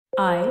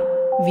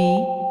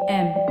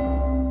IVM.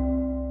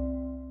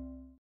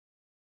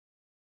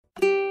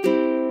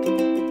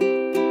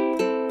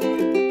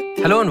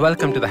 Hello and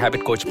welcome to the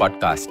Habit Coach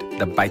Podcast,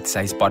 the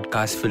bite-sized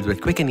podcast filled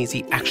with quick and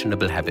easy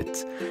actionable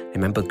habits.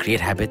 Remember, great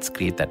habits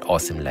create that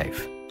awesome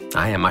life.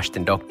 I am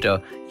Ashton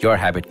Doctor, your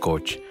habit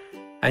coach.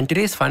 And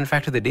today's fun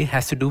fact of the day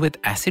has to do with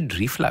acid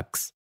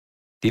reflux.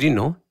 Did you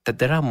know that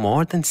there are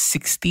more than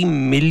 60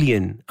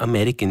 million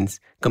Americans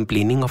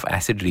complaining of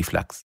acid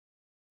reflux?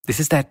 This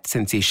is that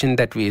sensation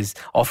that is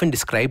often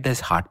described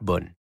as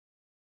heartburn.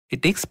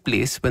 It takes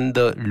place when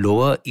the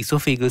lower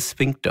esophageal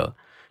sphincter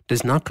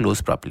does not close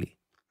properly.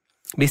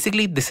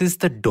 Basically, this is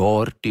the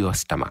door to your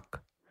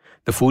stomach.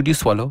 The food you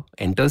swallow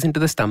enters into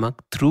the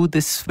stomach through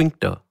this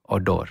sphincter or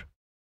door.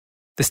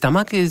 The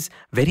stomach is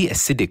very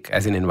acidic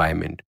as an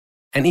environment.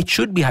 And it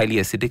should be highly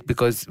acidic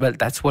because, well,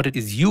 that's what it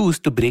is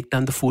used to break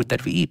down the food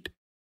that we eat.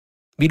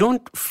 We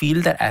don't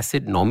feel that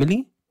acid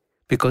normally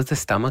because the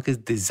stomach is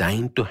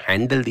designed to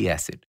handle the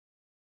acid.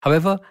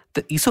 However,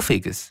 the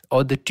esophagus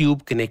or the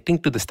tube connecting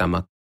to the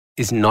stomach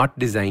is not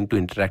designed to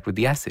interact with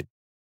the acid.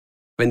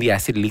 When the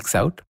acid leaks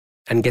out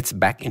and gets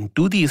back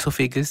into the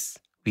esophagus,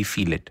 we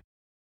feel it.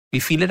 We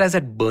feel it as a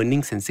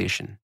burning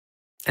sensation.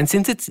 And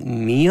since it's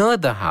near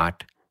the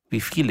heart, we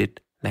feel it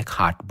like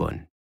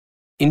heartburn.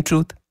 In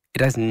truth,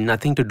 it has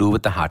nothing to do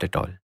with the heart at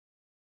all.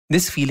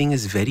 This feeling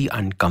is very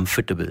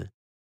uncomfortable,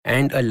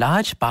 and a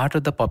large part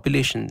of the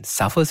population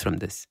suffers from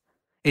this.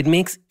 It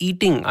makes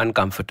eating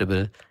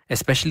uncomfortable,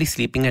 especially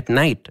sleeping at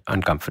night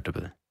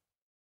uncomfortable.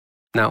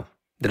 Now,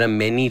 there are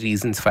many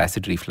reasons for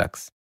acid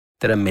reflux.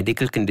 There are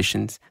medical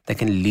conditions that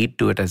can lead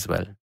to it as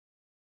well.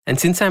 And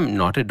since I'm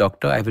not a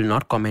doctor, I will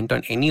not comment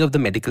on any of the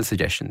medical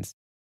suggestions.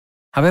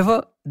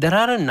 However, there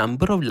are a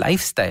number of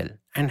lifestyle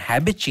and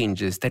habit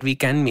changes that we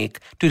can make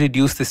to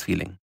reduce this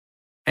feeling.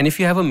 And if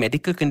you have a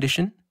medical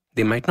condition,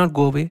 they might not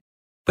go away.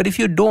 But if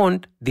you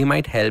don't, they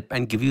might help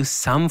and give you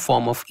some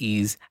form of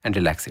ease and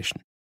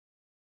relaxation.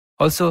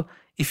 Also,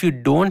 if you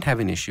don't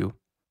have an issue,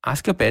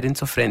 ask your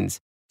parents or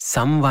friends.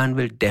 Someone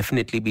will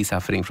definitely be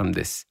suffering from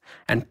this,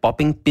 and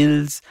popping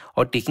pills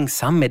or taking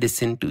some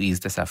medicine to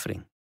ease the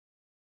suffering.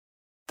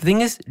 The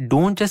thing is,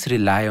 don't just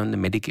rely on the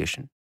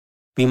medication.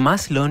 We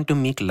must learn to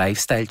make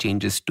lifestyle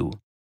changes too,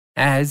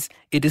 as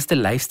it is the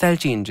lifestyle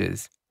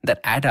changes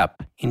that add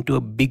up into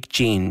a big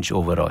change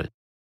overall.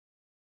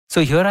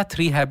 So here are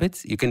 3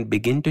 habits you can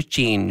begin to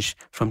change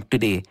from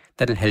today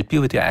that will help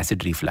you with your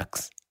acid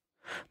reflux.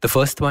 The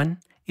first one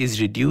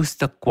is reduce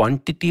the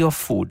quantity of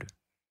food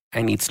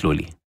and eat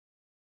slowly.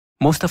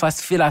 Most of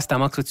us fill our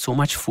stomachs with so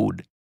much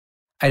food.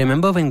 I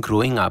remember when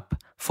growing up,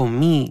 for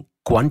me,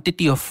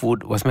 quantity of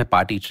food was my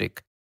party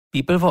trick.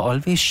 People were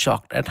always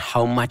shocked at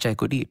how much I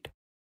could eat.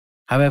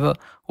 However,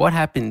 what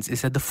happens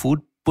is that the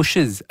food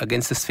pushes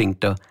against the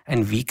sphincter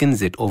and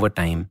weakens it over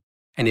time,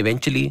 and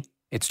eventually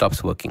it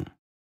stops working.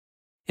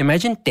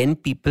 Imagine 10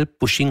 people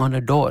pushing on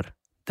a door.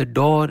 The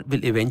door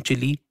will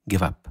eventually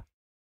give up.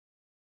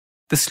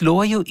 The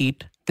slower you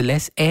eat, the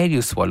less air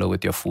you swallow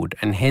with your food,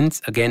 and hence,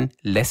 again,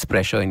 less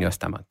pressure in your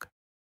stomach.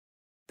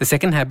 The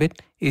second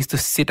habit is to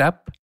sit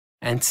up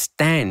and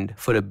stand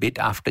for a bit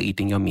after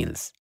eating your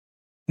meals.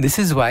 This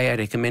is why I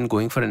recommend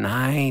going for a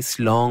nice,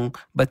 long,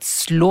 but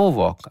slow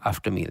walk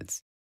after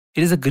meals.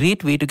 It is a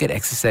great way to get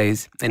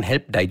exercise and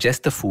help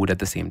digest the food at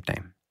the same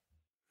time.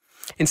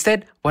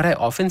 Instead, what I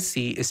often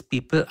see is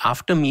people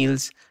after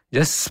meals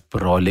just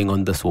sprawling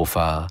on the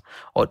sofa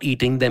or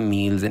eating their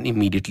meals and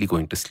immediately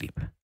going to sleep.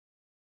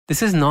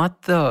 This is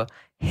not the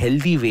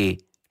healthy way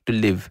to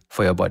live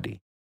for your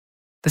body.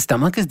 The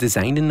stomach is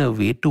designed in a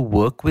way to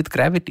work with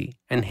gravity,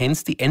 and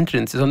hence the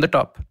entrance is on the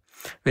top.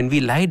 When we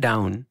lie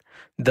down,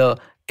 the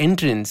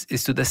entrance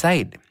is to the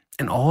side,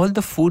 and all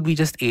the food we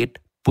just ate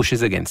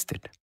pushes against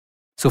it.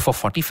 So for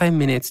 45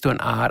 minutes to an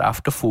hour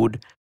after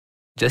food,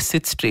 just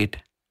sit straight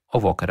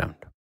or walk around.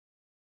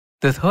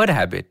 The third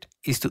habit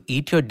is to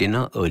eat your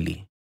dinner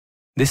early.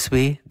 This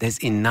way, there's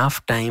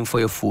enough time for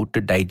your food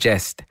to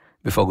digest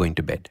before going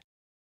to bed.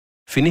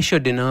 Finish your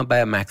dinner by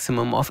a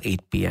maximum of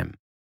 8 p.m.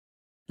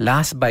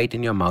 Last bite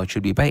in your mouth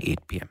should be by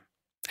 8 p.m.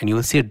 And you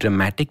will see a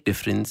dramatic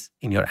difference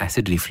in your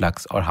acid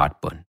reflux or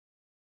heartburn.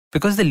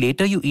 Because the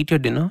later you eat your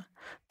dinner,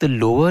 the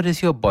lower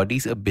is your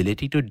body's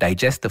ability to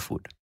digest the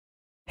food.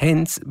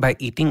 Hence, by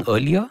eating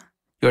earlier,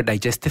 your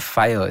digestive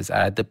fires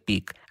are at the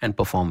peak and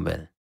perform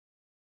well.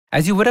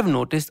 As you would have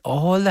noticed,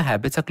 all the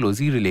habits are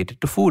closely related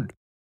to food.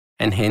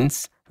 And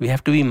hence, we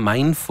have to be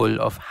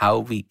mindful of how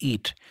we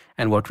eat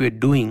and what we are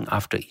doing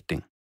after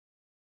eating.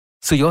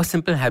 So your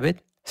simple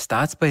habit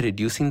starts by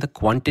reducing the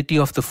quantity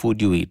of the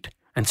food you eat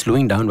and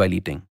slowing down while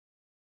eating.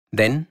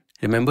 Then,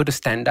 remember to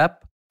stand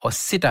up or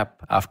sit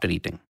up after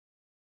eating.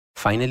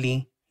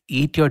 Finally,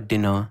 eat your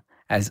dinner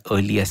as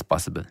early as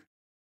possible.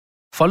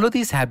 Follow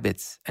these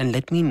habits and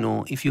let me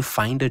know if you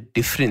find a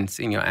difference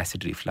in your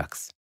acid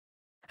reflux.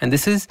 And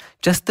this is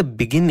just the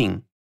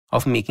beginning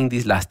of making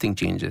these lasting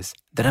changes.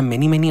 There are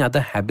many, many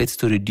other habits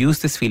to reduce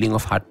this feeling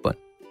of heartburn.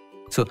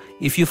 So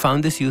if you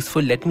found this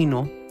useful, let me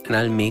know and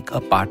I'll make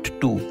a part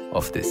 2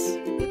 of this.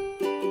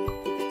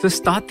 So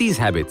start these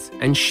habits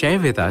and share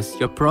with us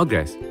your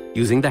progress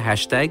using the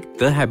hashtag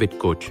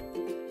 #TheHabitCoach.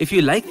 If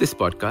you like this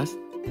podcast,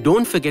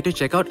 don't forget to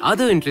check out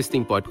other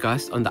interesting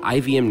podcasts on the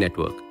IVM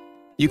network.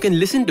 You can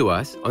listen to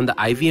us on the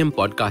IVM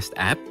Podcast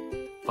app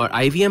or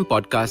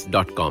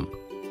ivmpodcast.com.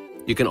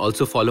 You can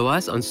also follow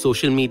us on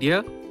social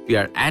media. We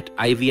are at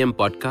IVM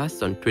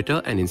Podcasts on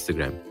Twitter and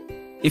Instagram.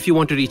 If you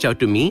want to reach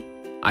out to me,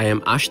 I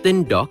am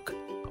Ashton Doc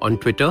on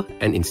Twitter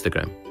and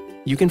Instagram.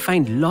 You can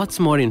find lots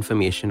more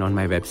information on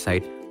my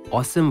website,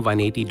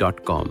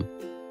 awesome180.com,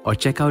 or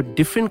check out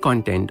different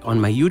content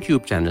on my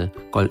YouTube channel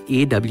called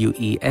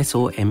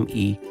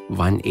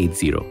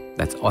AWESOME180.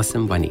 That's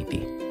Awesome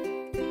 180.